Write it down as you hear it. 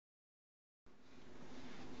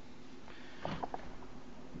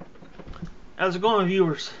How's it going,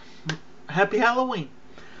 viewers? Happy Halloween.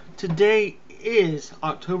 Today is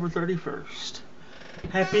October 31st.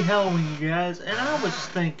 Happy Halloween, you guys. And um,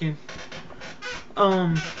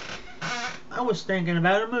 I was thinking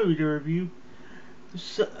about a movie to review.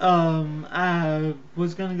 So, I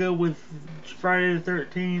was gonna go with Friday the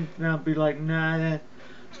 13th, and I'd be like, nah, that's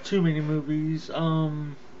too many movies.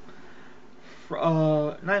 Nightmare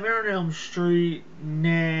on Elm Street,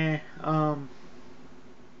 nah.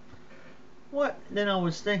 Then I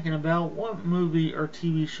was thinking about what movie or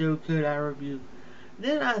TV show could I review.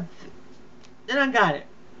 Then I got it.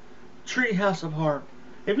 Treehouse of Horror.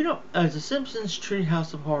 If you don't, it's the Simpsons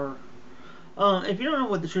Treehouse of Horror. If you don't know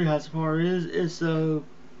what the Treehouse of Horror is, it's a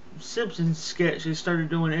Simpsons sketch they started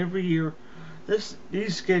doing every year.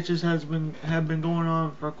 These sketches have been going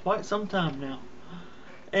on for quite some time now.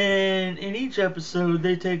 And in each episode,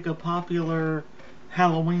 they take a popular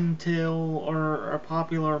Halloween tale or a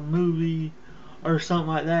popular movie or something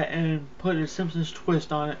like that and put a Simpsons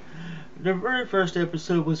twist on it. The very first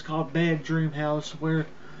episode was called Bad Dream House, where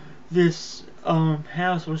this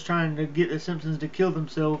house was trying to get the Simpsons to kill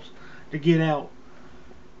themselves to get out.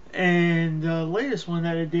 And the latest one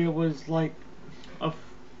that it did was like, I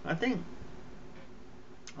think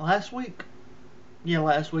last week. Yeah,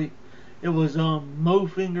 last week. It was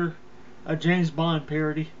Mofinger, a James Bond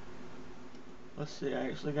parody. Let's see, I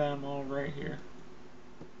actually got them all right here.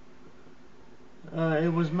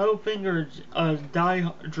 It was Mofinger,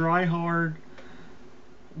 Dry Hard,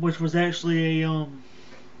 which was actually a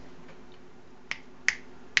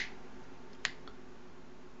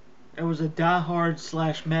it was a Die Hard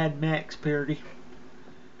 / Mad Max parody,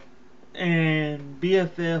 and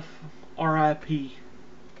BFF RIP.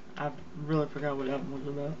 I really forgot what that one was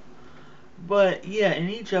about. But yeah, in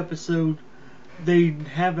each episode, they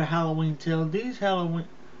have a Halloween tale. This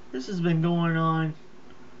has been going on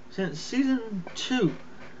since season 2,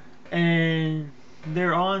 and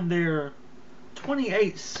they're on their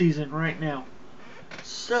 28th season right now.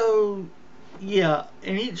 So yeah,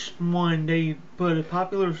 in each one they put a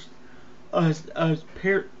popular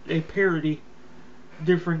parody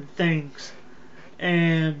different things,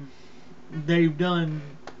 and they've done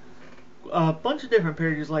a bunch of different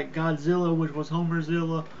parodies like Godzilla, which was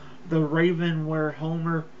Homerzilla, The Raven, where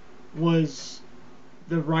Homer was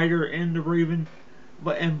the writer and the Raven,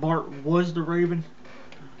 and Bart was the Raven.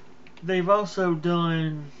 They've also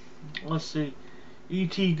done, let's see,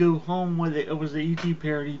 E.T. Go Home, with it was the E.T.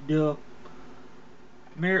 parody.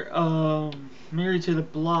 Married to the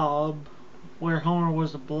Blob, where Homer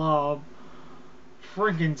was the Blob.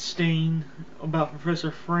 Frankenstein, about Professor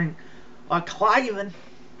Frank. Cliven.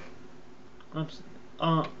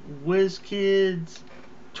 Whiz Kids,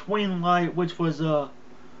 Twilight, which was a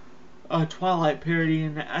Twilight parody,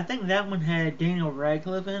 and I think that one had Daniel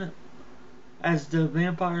Radcliffe in it as the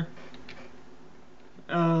vampire.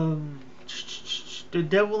 The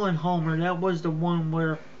Devil and Homer, that was the one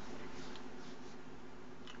where,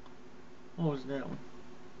 what was that one?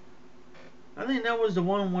 I think that was the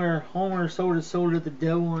one where Homer sold his soul to the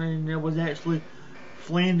devil, and it was actually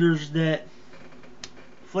Flanders that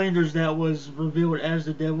was revealed as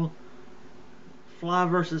the devil. Fly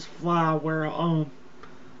versus Fly, where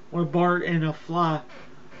Bart and a fly,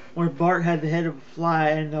 where Bart had the head of a fly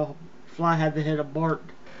and the fly had the head of Bart,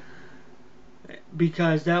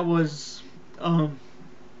 because that was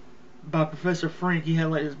by Professor Frank. He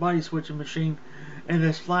had like his body switching machine, and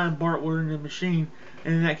this fly and Bart were in the machine,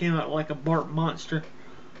 and then that came out like a Bart monster.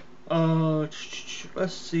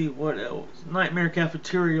 Let's see what else. Nightmare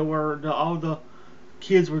Cafeteria, where all the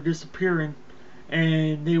kids were disappearing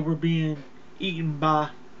and they were being eaten by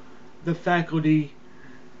the faculty.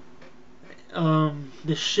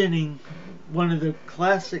 The Shining, one of the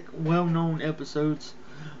classic well-known episodes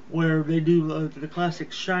where they do the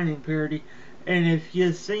classic Shining parody. And if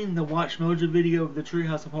you've seen the Watch Mojo video of the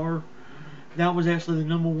Treehouse of Horror, that was actually the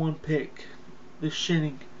 #1 pick, The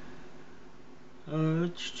Shining.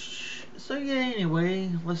 So yeah, anyway,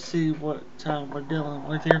 let's see what time we're dealing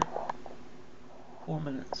with here. 4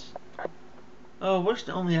 minutes. Oh, we're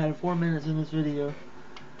still only at 4 minutes in this video.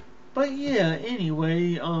 But yeah,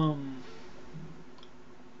 anyway,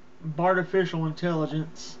 Bartificial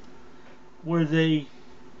Intelligence, where they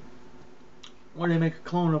make a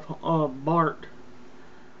clone of Bart.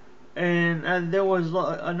 And there was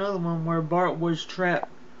another one where Bart was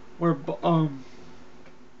trapped, where Bart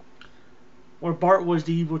was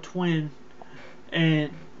the evil twin,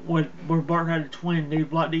 and where Bart had a twin, they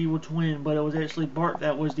blocked the evil twin, but it was actually Bart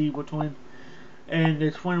that was the evil twin, and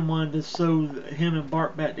the twin wanted to sew him and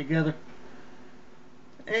Bart back together.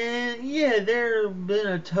 And yeah, there have been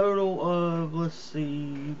a total of, let's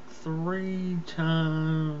see, 3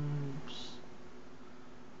 times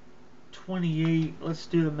 28. Let's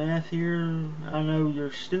do the math here. I know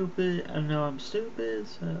you're stupid. I know I'm stupid,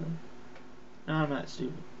 so. No, I'm not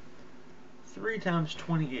stupid. 3 times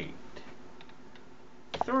 28.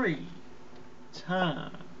 3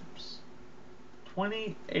 times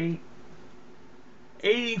 28.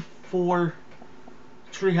 84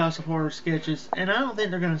 Treehouse of Horror sketches, and I don't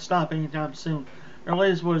think they're going to stop anytime soon. Their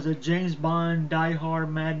latest was a James Bond, Die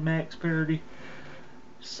Hard, Mad Max parody.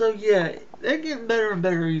 So yeah, they're getting better and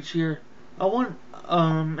better each year. And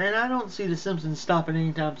I don't see the Simpsons stopping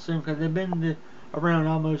anytime soon because they've been around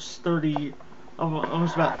almost 30,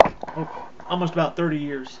 almost about 30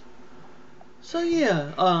 years. So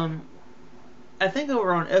yeah, I think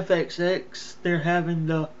over on FXX they're having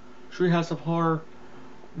the Treehouse of Horror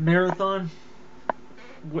marathon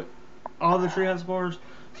with all the Treehouse of Horrors.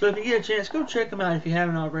 So if you get a chance, go check them out if you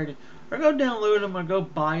haven't already, or go download them, or go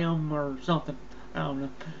buy them, or something. I don't know.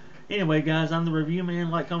 Anyway, guys, I'm the Review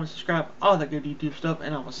Man. Like, comment, subscribe, all that good YouTube stuff,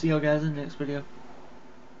 and I will see y'all guys in the next video.